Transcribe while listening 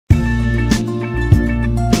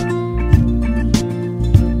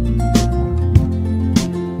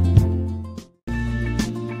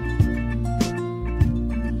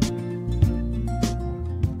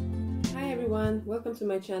to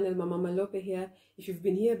my channel. Mama Malope here. If you've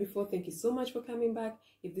been here before, thank you so much for coming back.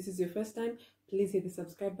 If this is your first time, please hit the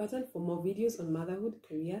subscribe button for more videos on motherhood,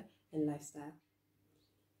 career, and lifestyle.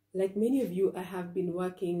 Like many of you, I have been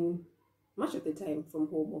working much of the time from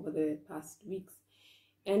home over the past weeks,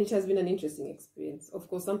 and it has been an interesting experience. Of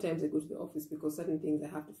course, sometimes I go to the office because certain things I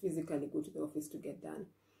have to physically go to the office to get done.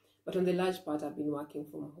 But on the large part, I've been working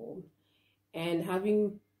from home. And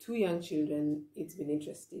having 2 young children, it's been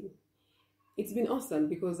interesting. It's been awesome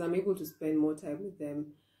because I'm able to spend more time with them.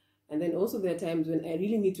 And then also there are times when I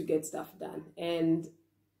really need to get stuff done. And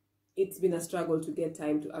it's been a struggle to get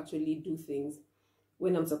time to actually do things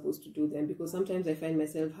when I'm supposed to do them, because sometimes I find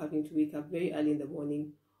myself having to wake up very early in the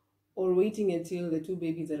morning or waiting until the 2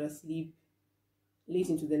 babies are asleep late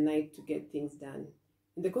into the night to get things done.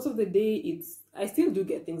 In the course of the day, I still do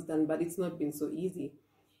get things done, but it's not been so easy.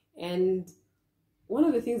 And one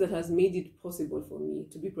of the things that has made it possible for me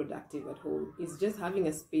to be productive at home is just having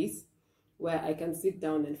a space where I can sit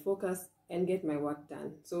down and focus and get my work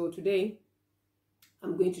done. So today,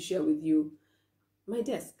 I'm going to share with you my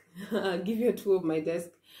desk. I'll give you a tour of my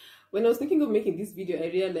desk. When I was thinking of making this video, I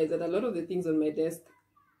realized that a lot of the things on my desk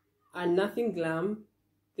are nothing glam.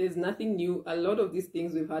 There's nothing new. A lot of these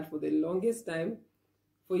things we've had for the longest time.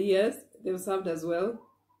 For years, they've served as well.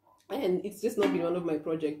 And it's just not been one of my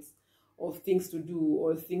projects of things to do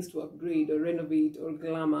or things to upgrade or renovate or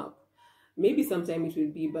glam up. Maybe sometime it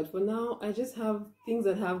will be, but for now, I just have things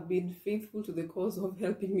that have been faithful to the cause of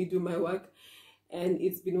helping me do my work, and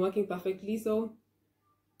it's been working perfectly. So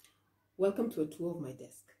welcome to a tour of my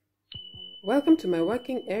desk. Welcome to my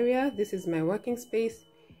working area. This is my working space.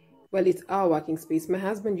 Well, it's our working space. My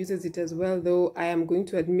husband uses it as well, though I am going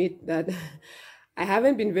to admit that I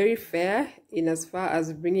haven't been very fair in as far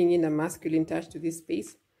as bringing in a masculine touch to this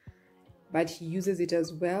space, but he uses it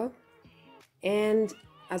as well. And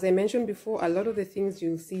as I mentioned before, a lot of the things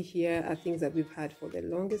you'll see here are things that we've had for the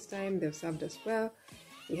longest time. They've served us well.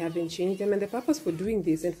 We haven't changed them. And the purpose for doing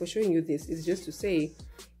this and for showing you this is just to say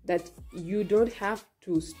that you don't have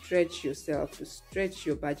to stretch yourself, to stretch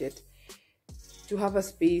your budget, to have a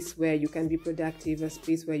space where you can be productive, a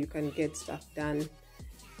space where you can get stuff done.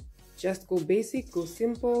 Just go basic, go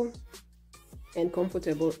simple and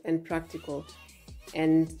comfortable and practical,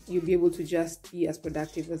 and you'll be able to just be as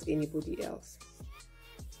productive as anybody else.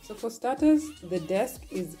 So for starters, the desk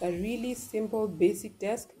is a really simple, basic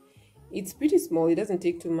desk. It's pretty small. It doesn't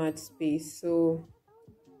take too much space, so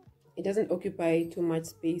it doesn't occupy too much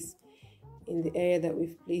space in the area that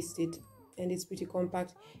we've placed it, and it's pretty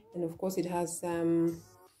compact. And of course, it has some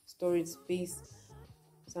storage space,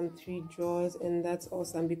 some 3 drawers, and that's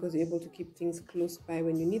awesome because you're able to keep things close by.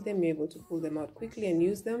 When you need them, you're able to pull them out quickly and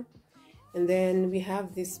use them. And then we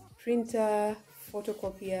have this printer,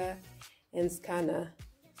 photocopier, and scanner.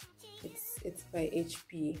 It's by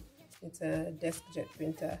HP. It's a DeskJet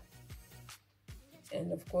printer.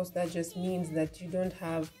 And of course, that just means that you don't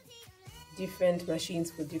have different machines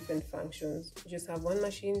for different functions. You just have one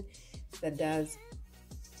machine that does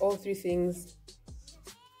all 3 things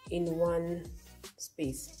in one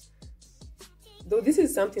space. Though this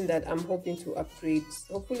is something that I'm hoping to upgrade.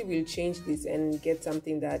 Hopefully we'll change this and get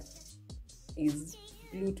something that is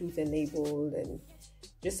Bluetooth enabled and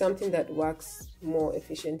just something that works more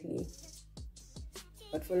efficiently.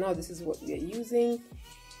 But for now, this is what we are using.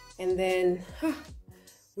 And then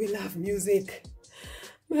we love music.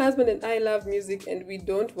 My husband and I love music, and we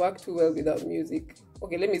don't work too well without music.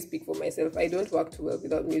 Okay, let me speak for myself. I don't work too well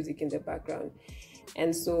without music in the background.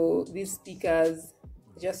 And so these speakers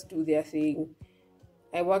just do their thing.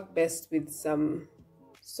 I work best with some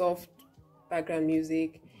soft background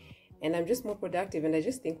music, and I'm just more productive and I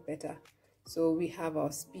just think better. So we have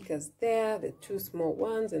our speakers there, the 2 small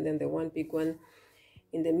ones, and then the 1 big one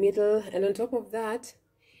in the middle. And on top of that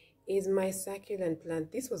is my succulent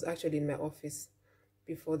plant. This was actually in my office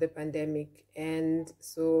before the pandemic. And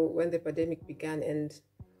so when the pandemic began and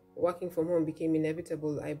working from home became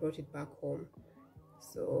inevitable, I brought it back home.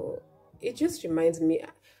 So it just reminds me,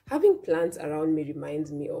 having plants around me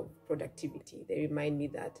reminds me of productivity. They remind me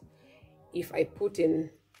that if I put in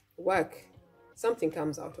work, something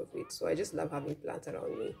comes out of it. So I just love having plants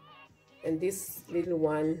around me. And this little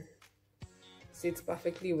one sits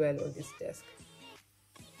perfectly well on this desk.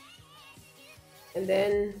 And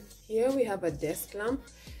then here we have a desk lamp.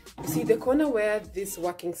 You see, the corner where this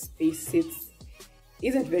working space sits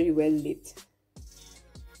isn't very well lit,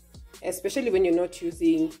 especially when you're not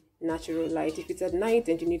using natural light. If it's at night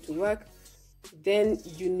and you need to work, then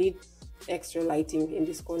you need extra lighting in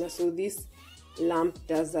this corner. So this lamp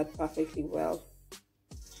does that perfectly well.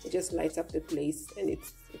 It just lights up the place, and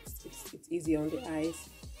it's easy on the eyes.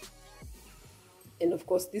 And of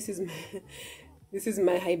course, this is this is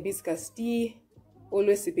my hibiscus tea.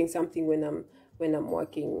 Always sipping something when I'm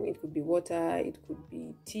working. It could be water, it could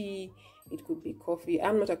be tea, it could be coffee.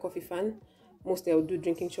 I'm not a coffee fan. Mostly I would do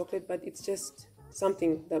drinking chocolate, but it's just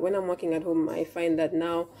something that when I'm working at home, I find that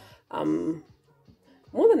now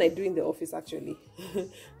more than I do in the office actually.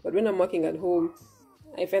 But when I'm working at home,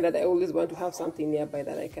 I find that I always want to have something nearby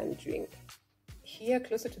that I can drink. Here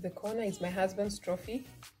closer to the corner is my husband's trophy.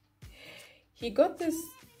 He got this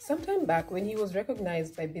sometime back when he was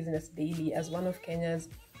recognized by Business Daily as one of Kenya's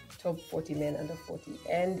top 40 men under 40.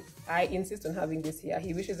 And I insist on having this here.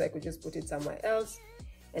 He wishes I could just put it somewhere else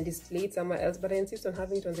and display it somewhere else, but I insist on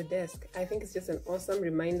having it on the desk. I think it's just an awesome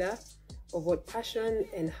reminder of what passion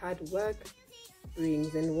and hard work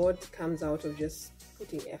brings and what comes out of just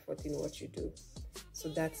putting effort in what you do. So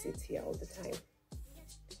that sits here all the time.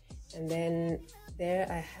 And then there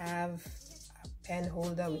I have a pen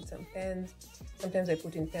holder with some pens. Sometimes I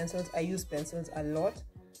put in pencils. I use pencils a lot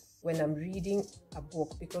when I'm reading a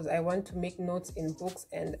book because I want to make notes in books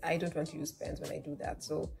and I don't want to use pens when I do that.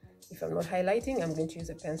 So if I'm not highlighting, I'm going to use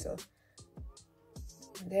a pencil.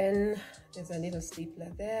 And then there's a little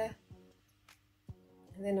stapler there.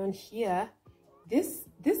 And then on here, this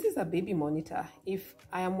is a baby monitor. If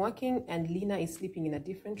I am working and Lena is sleeping in a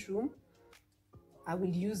different room, I will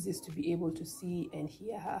use this to be able to see and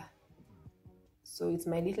hear her. So it's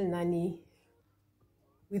my little nanny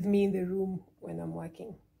with me in the room when I'm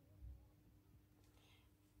working.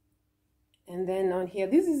 And then on here,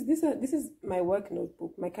 this is my work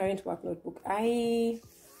notebook, my current work notebook. I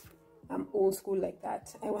am old school like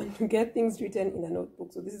that. I want to get things written in a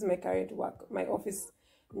notebook. So this is my current work, my office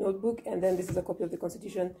notebook, and then this is a copy of the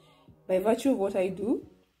Constitution. By virtue of what I do,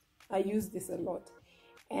 I use this a lot.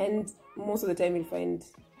 And most of the time you'll find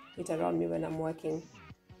it around me when I'm working.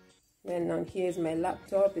 Then on here is my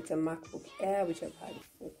laptop. It's a MacBook Air, which I've had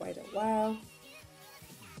for quite a while.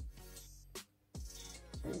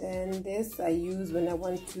 And then this I use when I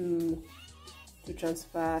want to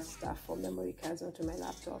transfer stuff from memory cards onto my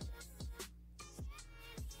laptop.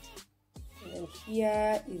 And then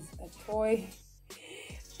here is a toy.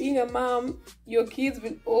 Being a mom, your kids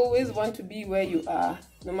will always want to be where you are.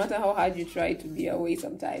 No matter how hard you try to be away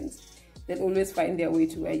sometimes, they'll always find their way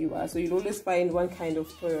to where you are. So you'll always find one kind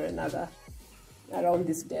of toy or another around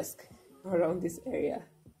this desk, around this area.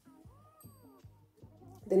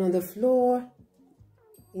 Then on the floor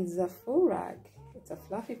is a faux rag. It's a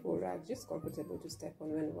fluffy faux rag, just comfortable to step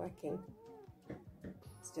on when working.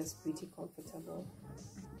 It's just pretty comfortable.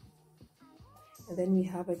 And then we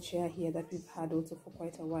have a chair here that we've had also for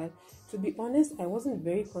quite a while. To be honest, I wasn't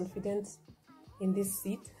very confident in this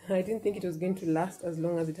seat. I didn't think it was going to last as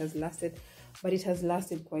long as it has lasted, but it has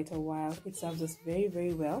lasted quite a while. It serves us very,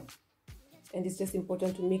 very well. And it's just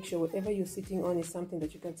important to make sure whatever you're sitting on is something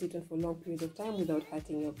that you can sit on for long periods of time without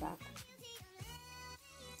hurting your back.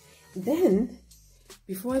 Then,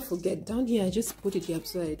 before I forget, down here, I just put it here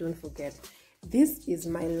so I don't forget. This is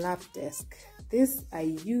my lap desk. This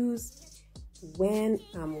I use when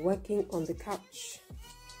I'm working on the couch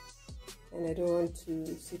and I don't want to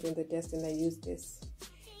sit on the desk, and I use this.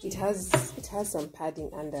 It has some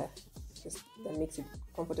padding under, just that makes it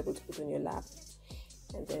comfortable to put on your lap,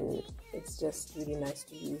 and then it's just really nice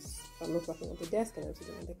to use if I'm not working on the desk and I'm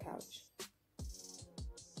sitting on the couch.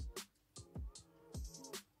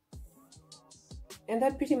 And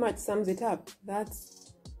that pretty much sums it up.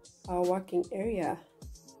 That's our working area.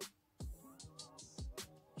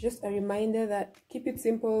 Just a reminder that keep it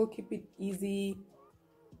simple, keep it easy,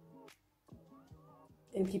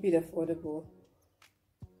 and keep it affordable.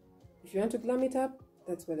 If you want to glam it up,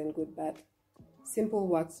 that's well and good, but simple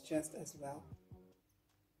works just as well.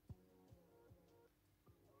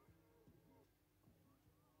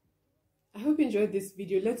 I hope you enjoyed this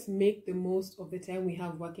video. Let's make the most of the time we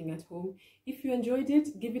have working at home. If you enjoyed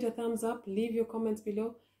it, give it a thumbs up, leave your comments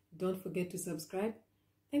below. Don't forget to subscribe.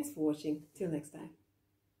 Thanks for watching. Till next time.